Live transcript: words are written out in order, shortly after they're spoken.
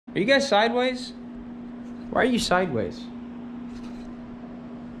Are you guys sideways? Why are you sideways?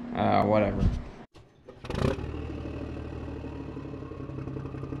 Whatever.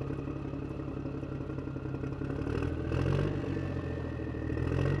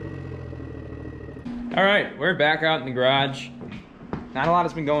 All right, we're back out in the garage. Not a lot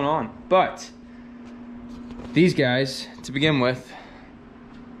has been going on, but these guys, to begin with,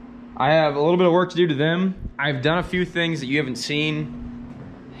 I have a little bit of work to do to them. I've done a few things that you haven't seen.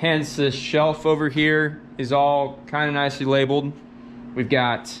 Hence, this shelf over here is all kind of nicely labeled. We've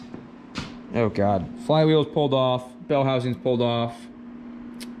got, oh God, flywheels pulled off, bell housings pulled off,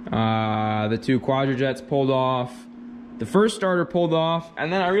 the two quadrajets pulled off, the first starter pulled off,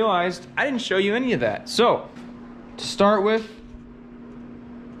 and then I realized I didn't show you any of that. So, to start with,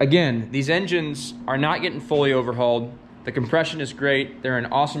 again, these engines are not getting fully overhauled. The compression is great. They're in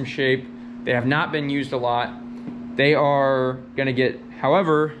awesome shape. They have not been used a lot. They are gonna get,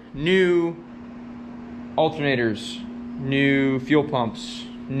 however, new alternators, new fuel pumps,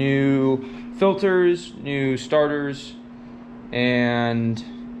 new filters, new starters, and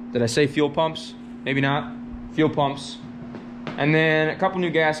did I say fuel pumps? Maybe not. Fuel pumps. And then a couple new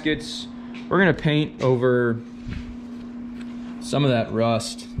gaskets. We're gonna paint over some of that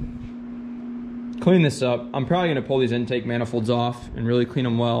rust. Clean this up. I'm probably gonna pull these intake manifolds off and really clean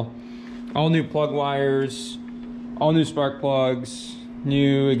them well. All new plug wires, all new spark plugs,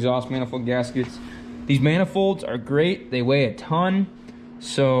 new exhaust manifold gaskets. These manifolds are great. They weigh a ton.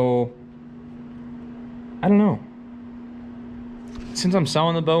 So, I don't know. Since I'm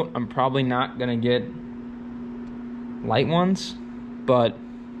selling the boat, I'm probably not gonna get light ones, but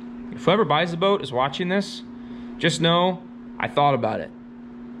if whoever buys the boat is watching this, just know I thought about it.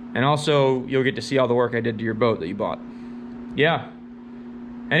 And also, you'll get to see all the work I did to your boat that you bought. Yeah.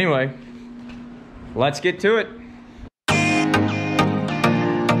 Anyway, let's get to it.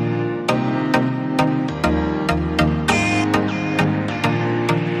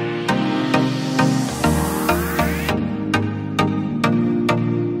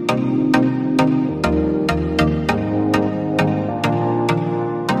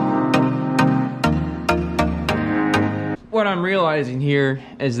 What I'm realizing here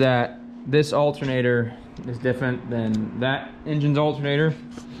is that this alternator is different than that engine's alternator.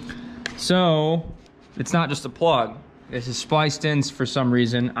 So it's not just a plug. This is spliced in for some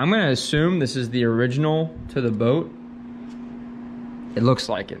reason. I'm gonna assume this is the original to the boat. It looks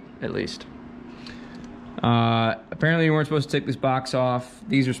like it, at least. Apparently you weren't supposed to take this box off.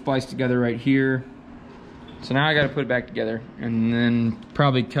 These are spliced together right here. So now I gotta put it back together and then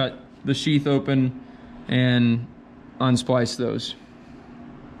probably cut the sheath open and unsplice those,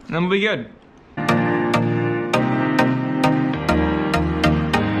 and then we'll be good.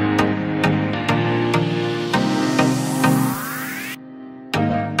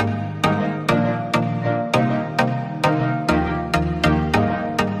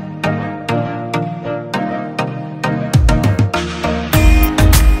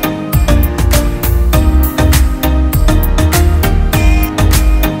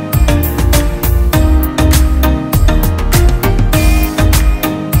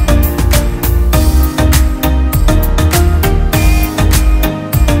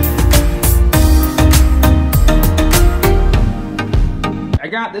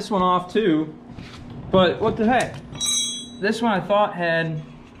 Got this one off too, but what the heck? This one I thought had,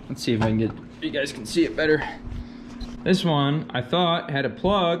 let's see if I can get, you guys can see it better. This one I thought had a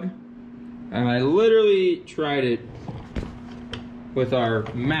plug, and I literally tried it with our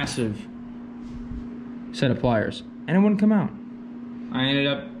massive set of pliers, and it wouldn't come out. I ended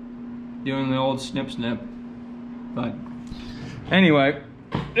up doing the old snip, but anyway,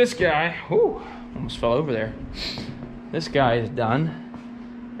 this guy, whoo, almost fell over there. This guy is done.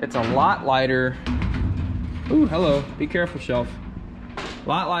 It's a lot lighter. Ooh, hello, be careful, shelf. A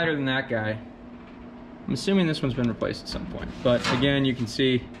lot lighter than that guy. I'm assuming this one's been replaced at some point, but again, you can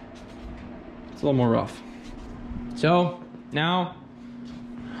see it's a little more rough. So now,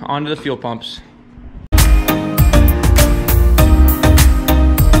 onto the fuel pumps.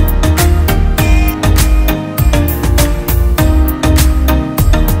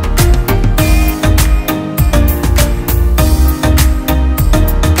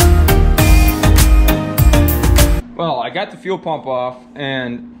 I got the fuel pump off,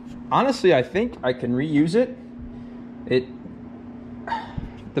 and honestly I think I can reuse it.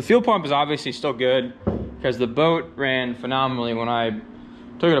 The fuel pump is obviously still good because the boat ran phenomenally when I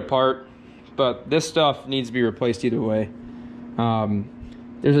took it apart, but this stuff needs to be replaced either way.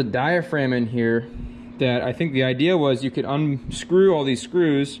 There's a diaphragm in here that I think the idea was you could unscrew all these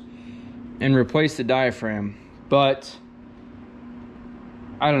screws and replace the diaphragm, but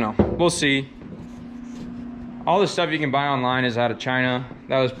I don't know. We'll see. All the stuff you can buy online is out of China.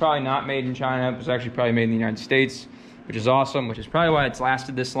 That was probably not made in China. It was actually probably made in the United States, which is awesome, which is probably why it's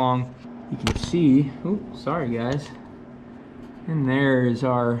lasted this long. You can see, oh, sorry guys. And there's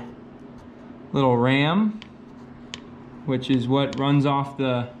our little ram, which is what runs off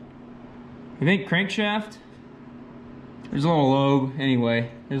the, I think, crankshaft. There's a little lobe, anyway.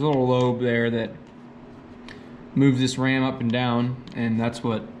 There's a little lobe there that moves this ram up and down, and that's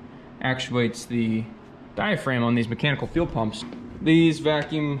what actuates the diaphragm on these mechanical fuel pumps. These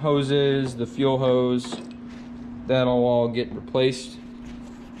vacuum hoses, the fuel hose, that'll all get replaced,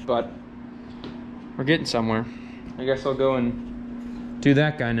 but we're getting somewhere. I guess I'll go and do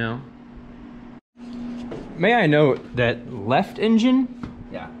that guy now. May I note that left engine,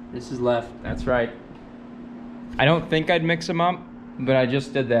 yeah, this is left, that's right. I don't think I'd mix them up, but I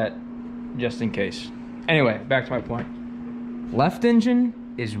just did that just in case. Anyway, back to my point. Left engine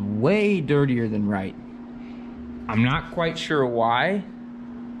is way dirtier than right. I'm not quite sure why.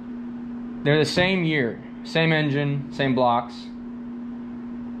 They're the same year, same engine, same blocks.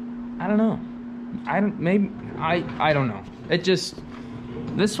 I don't know. I don't know. It just,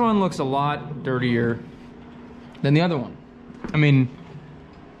 this one looks a lot dirtier than the other one. I mean,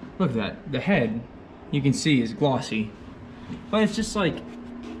 look at that. The head, you can see, is glossy, but it's just like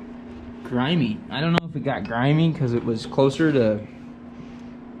grimy. I don't know if it got grimy because it was closer to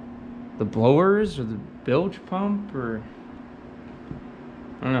the blowers or the bilge pump, or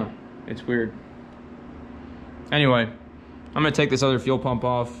I don't know. It's weird. Anyway, I'm gonna take this other fuel pump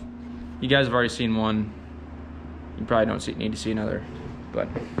off. You guys have already seen one. You probably don't need to see another, but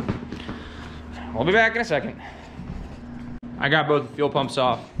I'll be back in a second. I got both the fuel pumps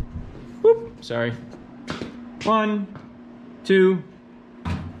off. Whoop, sorry. 1, 2.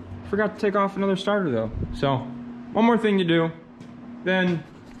 Forgot to take off another starter though. So, one more thing to do, then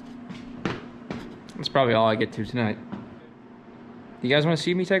that's probably all I get to tonight. You guys want to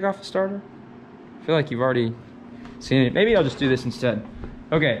see me take off the starter? I feel like you've already seen it. Maybe I'll just do this instead.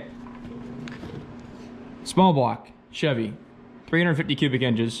 Okay. Small block, Chevy, 350 cubic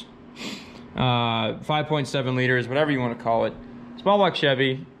inches, 5.7 liters, whatever you want to call it. Small block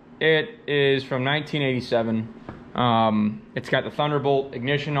Chevy. It is from 1987. It's got the Thunderbolt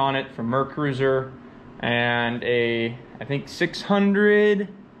ignition on it from Merc Cruiser, and a, I think, 600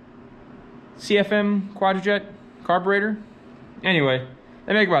 CFM Quadrajet carburetor. Anyway,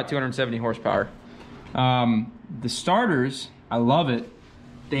 they make about 270 horsepower. The starters, I love it.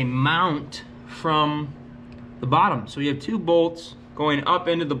 They mount from the bottom. So you have 2 bolts going up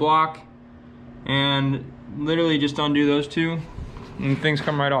into the block, and literally just undo those 2 and things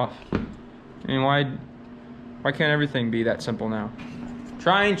come right off. And why can't everything be that simple now?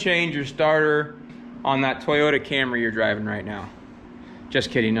 Try and change your starter on that Toyota Camry you're driving right now. Just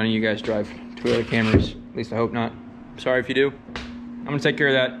kidding, none of you guys drive Toyota Camrys. At least I hope not. Sorry if you do. I'm gonna take care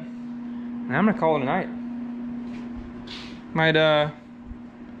of that. And I'm gonna call it a night. Might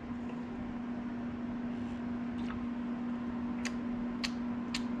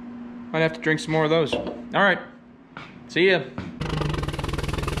have to drink some more of those. All right, see ya.